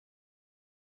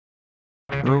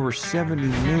There are over 70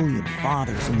 million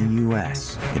fathers in the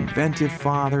U.S. Inventive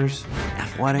fathers,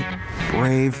 athletic,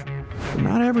 brave, but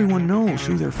not everyone knows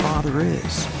who their father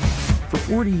is. For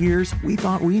 40 years, we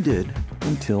thought we did,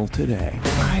 until today.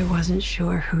 I wasn't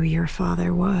sure who your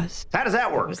father was. How does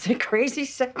that work? It was the crazy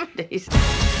 70s.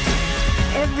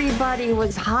 Everybody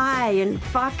was high and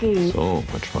fucking. So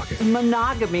much fucking.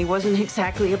 Monogamy wasn't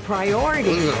exactly a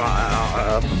priority.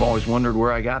 I've always wondered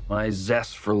where I got my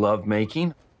zest for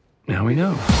lovemaking. Now we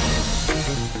know.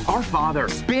 Our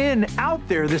father's been out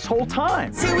there this whole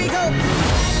time. Here we go.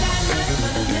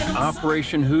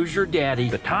 Operation Who's Your Daddy?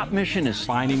 The top mission is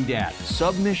finding dad.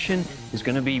 Sub-mission is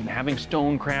going to be having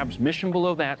stone crabs. Mission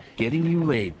below that, getting you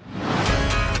laid.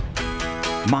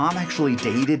 Mom actually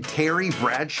dated Terry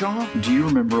Bradshaw? Do you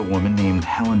remember a woman named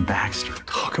Helen Baxter?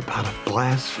 Talk about a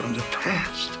blast from the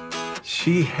past.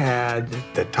 She had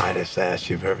the tightest ass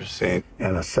you've ever seen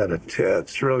and a set of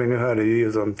tits. Really knew how to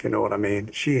use them, if you know what I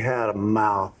mean. She had a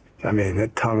mouth. I mean,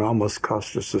 that tongue almost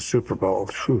cost us the Super Bowl.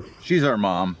 Whew. She's our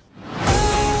mom.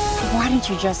 Why don't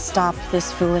you just stop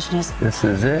this foolishness? This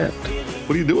is it.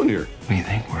 What are you doing here? We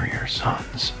think we're your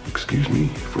sons. Excuse me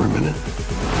for a minute.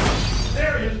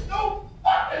 There is no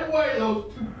fucking way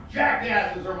those two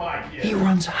jackasses are my kids. He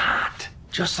runs hot,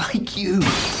 just like you.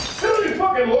 Who do you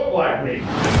fucking look like me?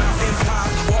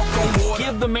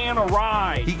 Give the man a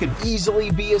ride. He could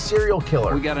easily be a serial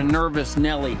killer. We got a nervous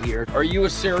Nelly here. Are you a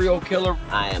serial killer?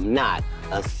 I am not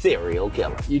a serial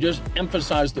killer. You just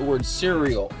emphasized the word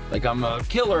serial. Like I'm a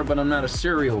killer, but I'm not a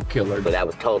serial killer. But that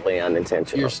was totally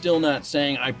unintentional. You're still not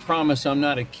saying, I promise I'm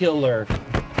not a killer.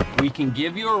 We can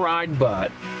give you a ride,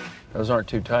 but those aren't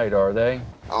too tight, are they?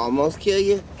 Almost kill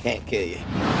you, can't kill you.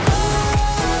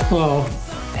 Oh,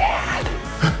 Dad.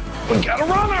 We got a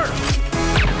runner!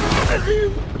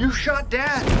 You shot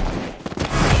Dad.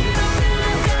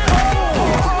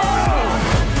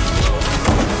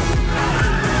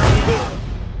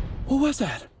 What was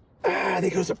that? I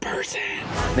think it was a person.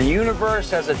 The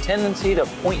universe has a tendency to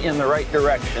point you in the right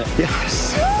direction.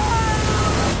 Yes.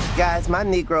 Guys, my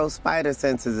Negro spider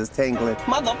senses is tingling.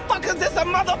 Motherfuckers, there's a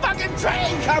motherfucking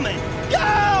train coming!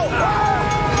 Go!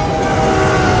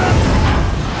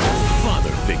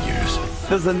 Father figures.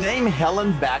 Does the name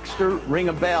Helen Baxter ring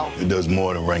a bell? It does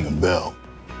more than ring a bell.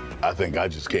 I think I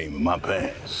just came in my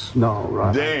pants. No,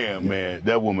 right. Damn, man,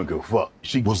 that woman could fuck.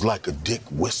 She was like a dick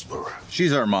whisperer.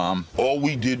 She's our mom. All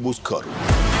we did was cuddle.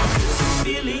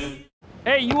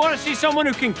 Hey, you want to see someone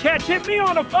who can catch? Hit me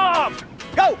on a pop!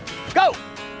 Go! Go!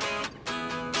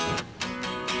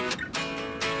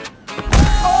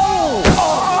 Oh!